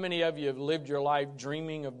 How many of you have lived your life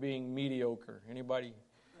dreaming of being mediocre? Anybody?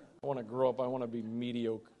 I want to grow up, I want to be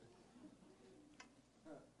mediocre.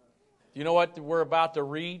 You know what we're about to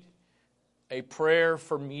read? A prayer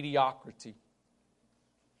for mediocrity.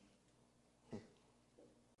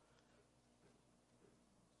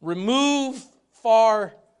 Remove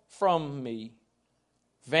far from me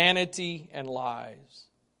vanity and lies.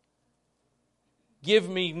 Give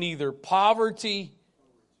me neither poverty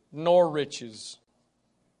nor riches.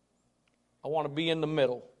 I want to be in the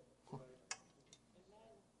middle.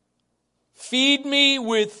 Feed me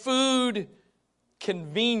with food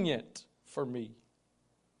convenient for me.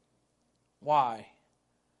 Why?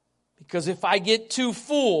 Because if I get too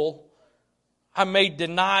full, I may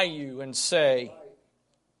deny you and say,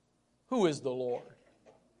 who is the Lord?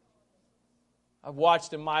 I've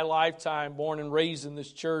watched in my lifetime, born and raised in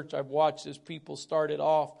this church, I've watched as people started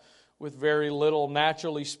off with very little,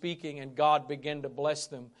 naturally speaking, and God began to bless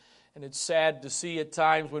them. And it's sad to see at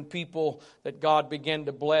times when people that God began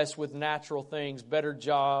to bless with natural things, better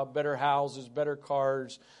job, better houses, better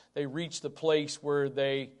cars, they reach the place where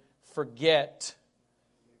they forget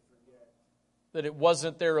that it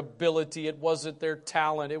wasn't their ability, it wasn't their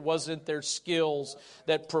talent, it wasn't their skills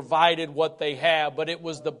that provided what they have, but it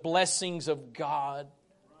was the blessings of God.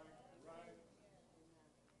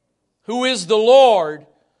 Who is the Lord?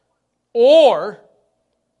 Or,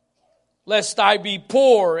 lest I be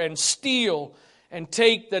poor and steal and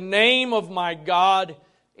take the name of my God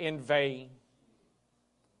in vain.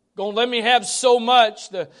 Don't let me have so much.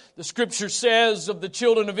 The Scripture says of the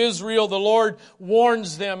children of Israel, the Lord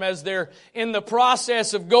warns them as they're in the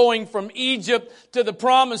process of going from Egypt to the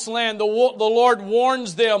Promised Land. The Lord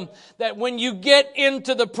warns them that when you get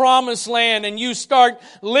into the Promised Land and you start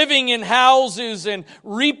living in houses and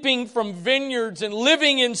reaping from vineyards and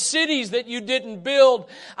living in cities that you didn't build,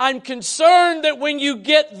 I'm concerned that when you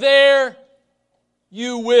get there,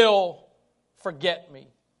 you will forget me.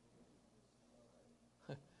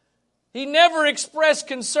 He never expressed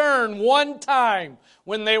concern one time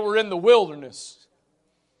when they were in the wilderness.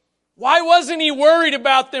 Why wasn't He worried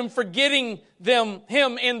about them forgetting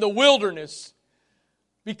Him in the wilderness?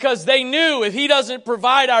 Because they knew if He doesn't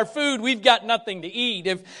provide our food, we've got nothing to eat.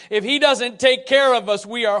 If He doesn't take care of us,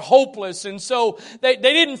 we are hopeless. And so they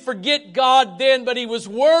didn't forget God then, but He was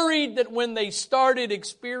worried that when they started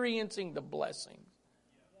experiencing the blessing,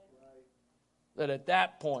 that at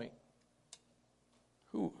that point,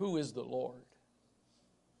 who is the Lord?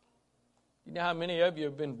 You know how many of you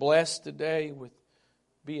have been blessed today with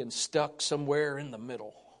being stuck somewhere in the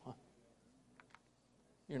middle?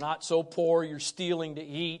 You're not so poor you're stealing to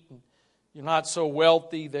eat. You're not so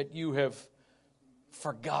wealthy that you have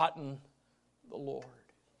forgotten the Lord.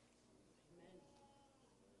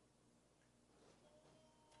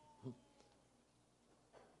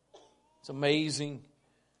 It's amazing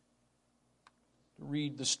to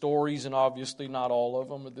read the stories, and obviously not all of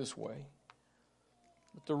them are this way,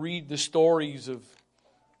 but to read the stories of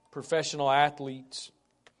professional athletes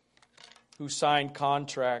who signed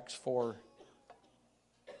contracts for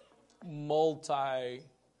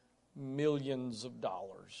multi-millions of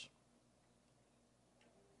dollars,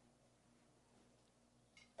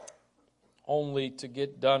 only to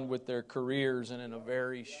get done with their careers and in a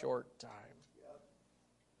very short time.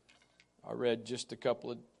 I read just a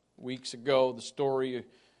couple of weeks ago the story of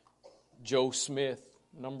Joe Smith,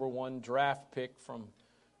 number 1 draft pick from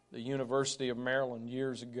the University of Maryland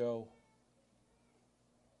years ago.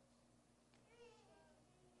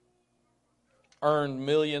 Earned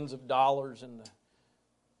millions of dollars in the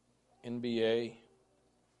NBA,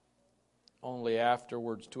 only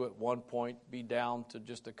afterwards to at one point be down to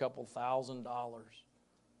just a couple $1,000.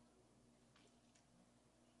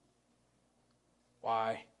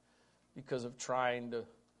 Why? Because of trying to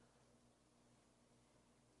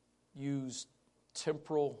use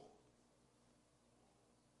temporal,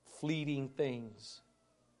 fleeting things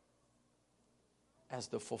as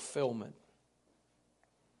the fulfillment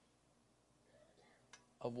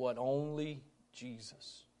of what only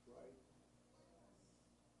Jesus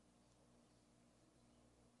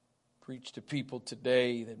preach to people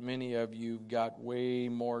today, that many of you got way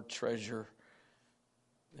more treasure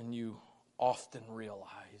than you often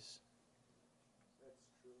realize.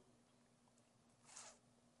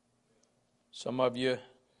 Some of you,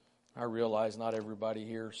 I realize not everybody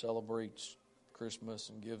here celebrates Christmas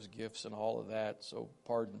and gives gifts and all of that, so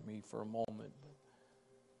pardon me for a moment.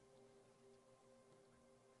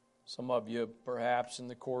 Some of you, perhaps in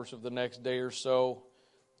the course of the next day or so,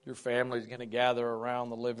 your family's going to gather around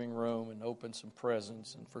the living room and open some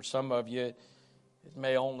presents. And for some of you, It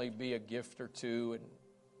may only be a gift or two, and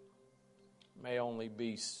may only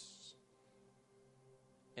be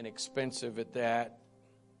inexpensive at that.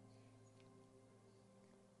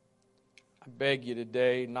 I beg you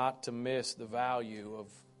today not to miss the value of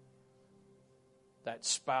that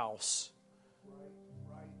spouse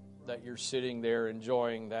that you're sitting there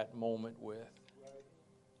enjoying that moment with.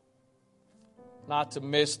 Not to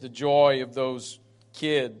miss the joy of those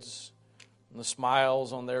kids and the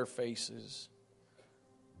smiles on their faces.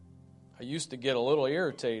 I used to get a little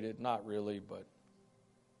irritated, not really, but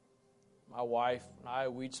my wife and I,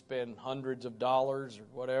 we'd spend hundreds of dollars or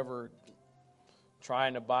whatever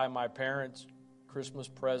trying to buy my parents Christmas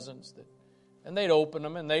presents, and they'd open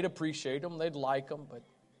them and they'd appreciate them, they'd like them, but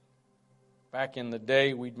back in the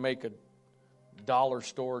day we'd make a dollar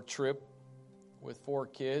store trip with 4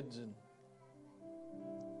 kids, and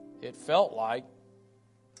it felt like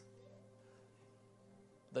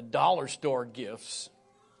the dollar store gifts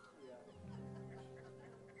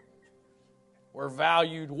were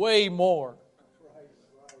valued way more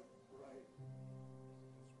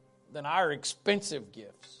than our expensive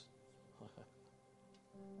gifts.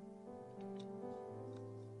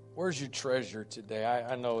 Where's your treasure today?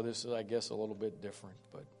 I know this is, I guess, a little bit different,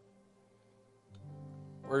 but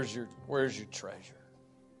where's your treasure?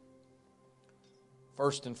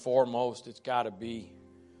 First and foremost, it's got to be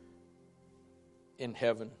in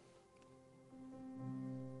heaven.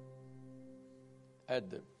 I had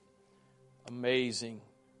the amazing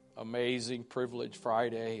privilege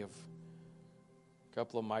Friday of a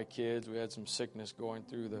couple of my kids. We had some sickness going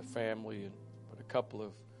through the family, but a couple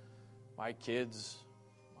of my kids,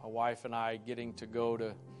 my wife and I, getting to go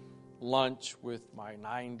to lunch with my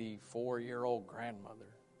 94-year-old grandmother.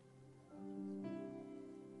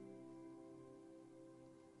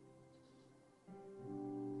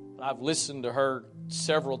 I've listened to her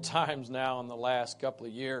several times now in the last couple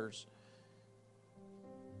of years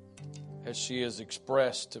as she has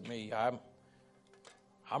expressed to me,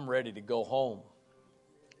 I'm ready to go home.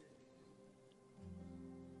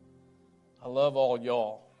 I love all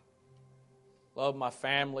y'all. Love my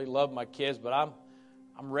family, love my kids, but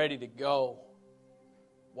I'm ready to go.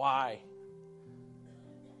 Why?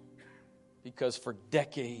 Because for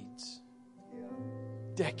decades,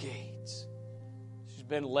 she's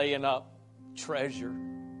been laying up treasure.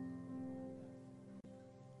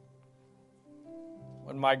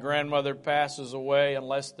 When my grandmother passes away,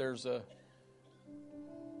 unless there's a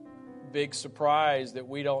big surprise that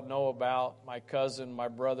we don't know about, my cousin, my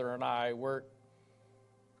brother, and I, we're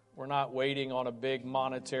not waiting on a big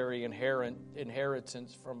monetary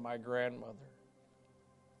inheritance from my grandmother.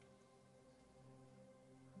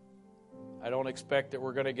 I don't expect that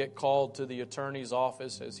we're going to get called to the attorney's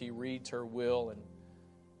office as he reads her will and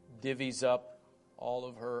divvies up all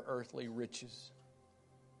of her earthly riches.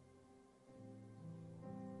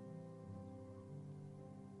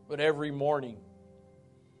 But every morning,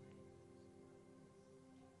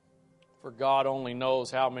 for God only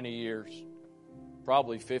knows how many years,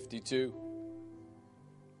 probably 52,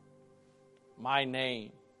 my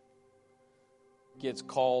name gets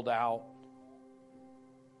called out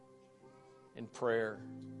in prayer.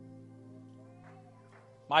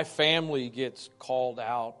 My family gets called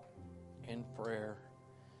out in prayer.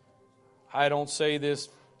 I don't say this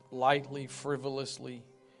lightly, frivolously.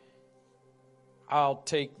 I'll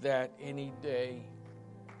take that any day.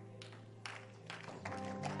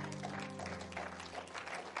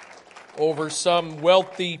 Over some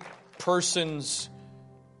wealthy person's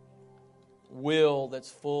will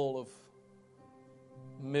that's full of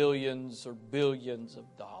millions or billions of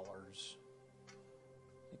dollars.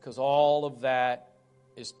 Because all of that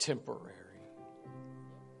is temporary.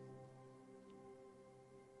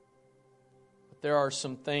 But there are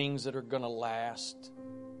some things that are going to last.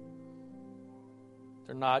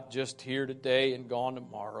 They're not just here today and gone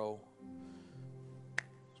tomorrow.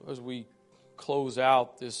 So as we close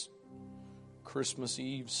out this Christmas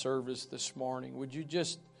Eve service this morning, would you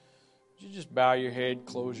just bow your head,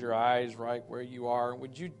 close your eyes right where you are?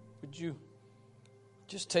 Would you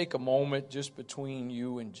just take a moment just between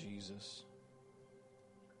you and Jesus?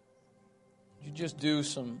 Would you just do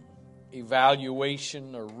some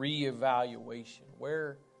evaluation or reevaluation?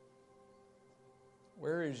 Where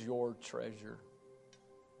is your treasure?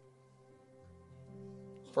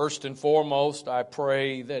 First and foremost, I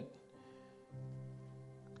pray that,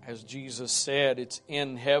 as Jesus said, it's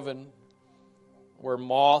in heaven where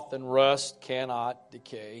moth and rust cannot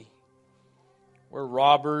decay, where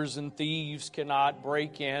robbers and thieves cannot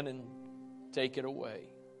break in and take it away.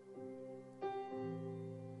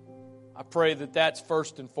 I pray that that's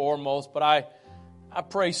first and foremost, but I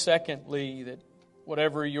pray secondly that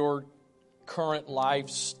whatever your current life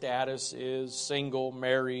status is, single,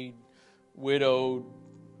 married, widowed,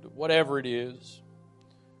 whatever it is,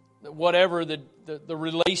 whatever the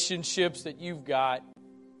relationships that you've got,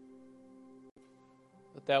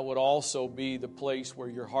 that would also be the place where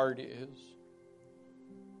your heart is.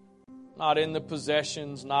 Not in the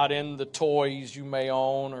possessions, not in the toys you may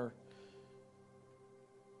own or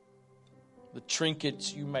the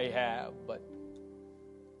trinkets you may have, but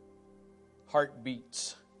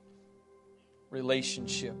heartbeats,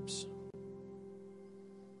 relationships.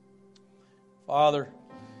 Father,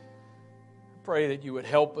 I pray that you would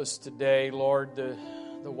help us today, Lord. The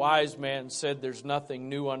wise man said there's nothing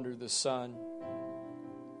new under the sun.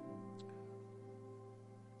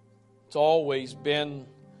 It's always been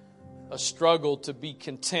a struggle to be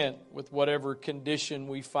content with whatever condition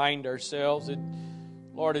we find ourselves.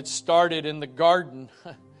 Lord, it started in the garden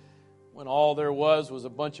when all there was a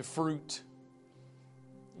bunch of fruit.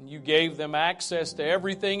 And you gave them access to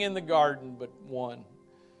everything in the garden but one.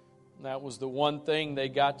 And that was the one thing they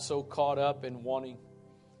got so caught up in wanting.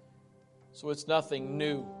 So it's nothing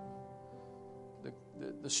new.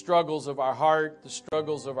 The struggles of our heart, the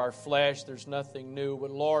struggles of our flesh, there's nothing new.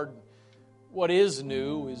 But Lord, what is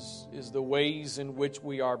new is the ways in which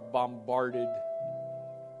we are bombarded.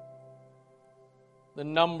 The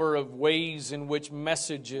number of ways in which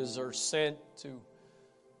messages are sent to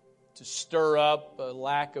stir up a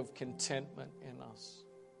lack of contentment in us.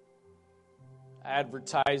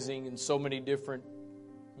 Advertising in so many different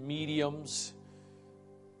mediums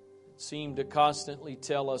seem to constantly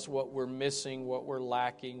tell us what we're missing, what we're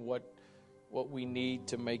lacking, what we need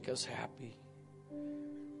to make us happy.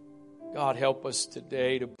 God, help us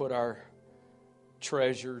today to put our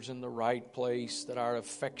treasures in the right place, that our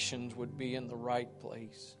affections would be in the right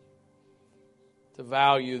place, to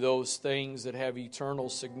value those things that have eternal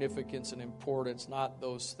significance and importance, not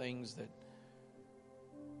those things that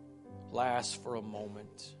last for a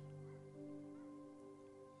moment.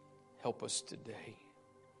 Help us today.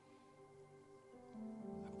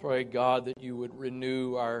 I pray, God, that you would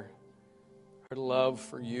renew our love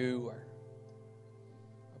for you, our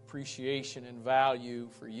appreciation and value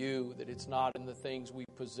for you, that it's not in the things we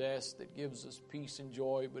possess that gives us peace and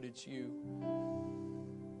joy, but it's you.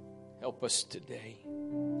 Help us today.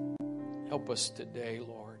 Help us today,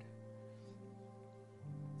 Lord.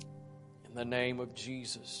 In the name of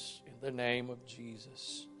Jesus. In the name of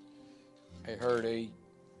Jesus. I heard a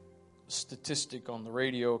statistic on the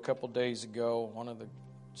radio a couple days ago, one of the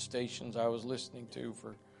stations I was listening to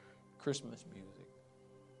for Christmas music.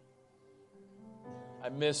 I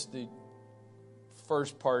missed the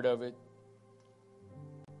first part of it.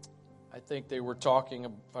 I think they were talking,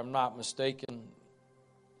 if I'm not mistaken,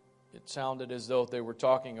 it sounded as though they were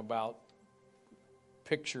talking about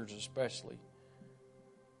pictures especially.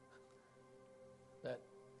 That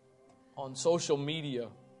on social media,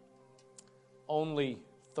 only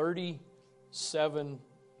 37%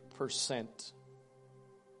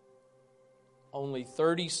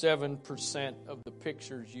 of the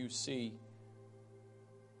pictures you see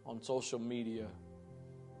on social media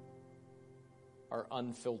are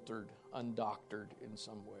unfiltered, undoctored in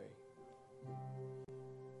some way.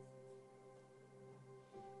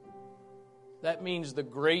 That means the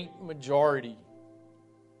great majority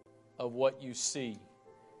of what you see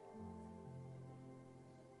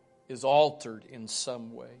is altered in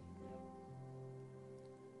some way.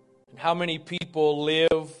 And how many people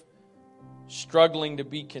live struggling to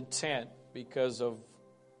be content because of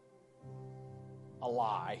a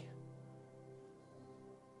lie?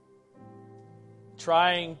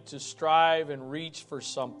 Trying to strive and reach for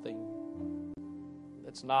something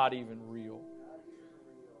that's not even real.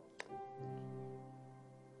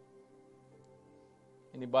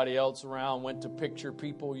 Anybody else around went to Picture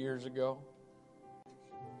People years ago?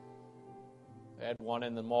 They had one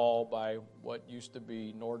in the mall by what used to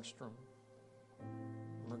be Nordstrom.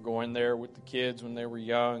 We're going there with the kids when they were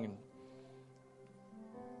young, and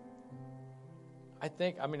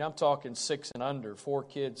I'm talking 6 and under, 4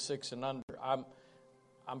 kids, 6 and under.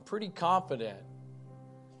 I'm pretty confident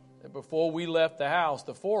that before we left the house,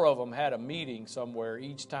 the 4 of them had a meeting somewhere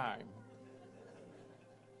each time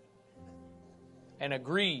and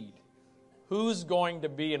agreed who's going to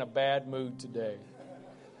be in a bad mood today.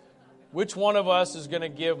 Which one of us is going to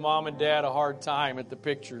give mom and dad a hard time at the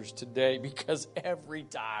pictures today? Because every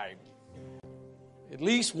time, at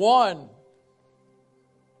least one.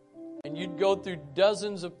 And you'd go through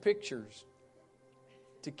dozens of pictures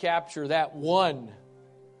to capture that one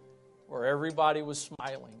where everybody was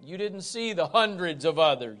smiling. You didn't see the hundreds of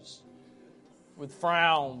others with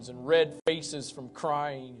frowns and red faces from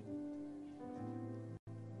crying.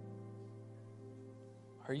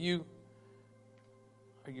 Are you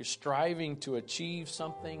striving to achieve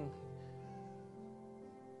something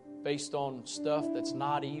based on stuff that's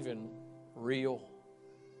not even real?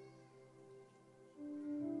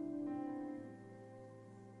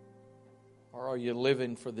 Or are you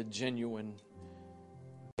living for the genuine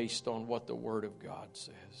based on what the Word of God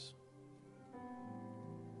says?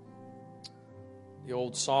 The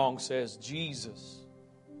old song says, Jesus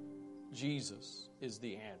is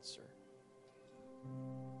the answer.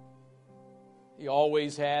 He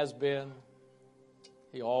always has been.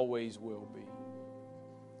 He always will be.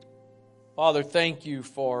 Father, thank you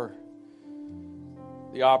for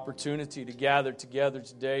the opportunity to gather together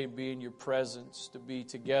today and be in your presence, to be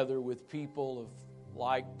together with people of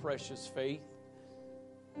like precious faith.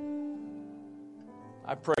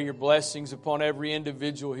 I pray your blessings upon every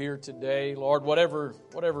individual here today. Lord, whatever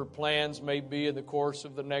plans may be in the course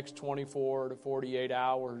of the next 24 to 48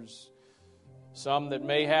 hours, some that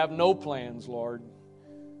may have no plans, Lord,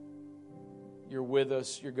 you're with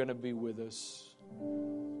us. You're going to be with us.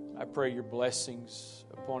 I pray your blessings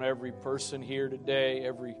upon every person here today,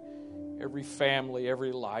 every family,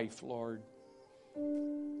 every life, Lord.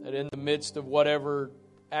 That in the midst of whatever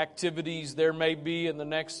activities there may be in the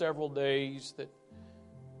next several days, that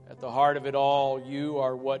at the heart of it all, you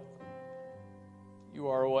are what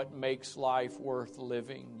makes life worth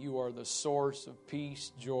living. You are the source of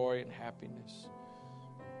peace, joy, and happiness.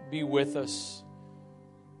 Be with us.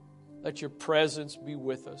 Let your presence be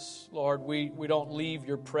with us. Lord, we don't leave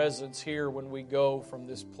your presence here when we go from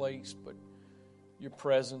this place, but your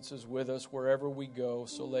presence is with us wherever we go.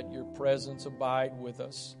 So let your presence abide with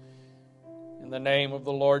us. In the name of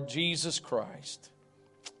the Lord Jesus Christ.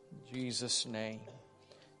 In Jesus' name.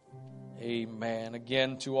 Amen.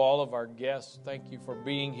 Again, to all of our guests, thank you for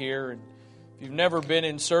being here. And if you've never been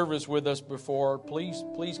in service with us before, please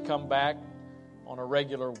come back on a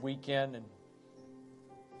regular weekend and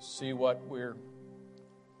see what we're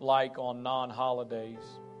like on non-holidays.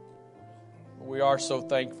 We are so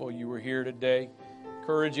thankful you were here today.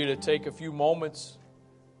 Encourage you to take a few moments,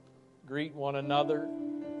 greet one another.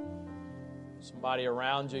 Somebody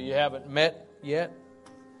around you haven't met yet,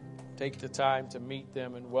 take the time to meet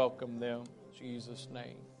them and welcome them. In Jesus'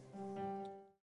 name.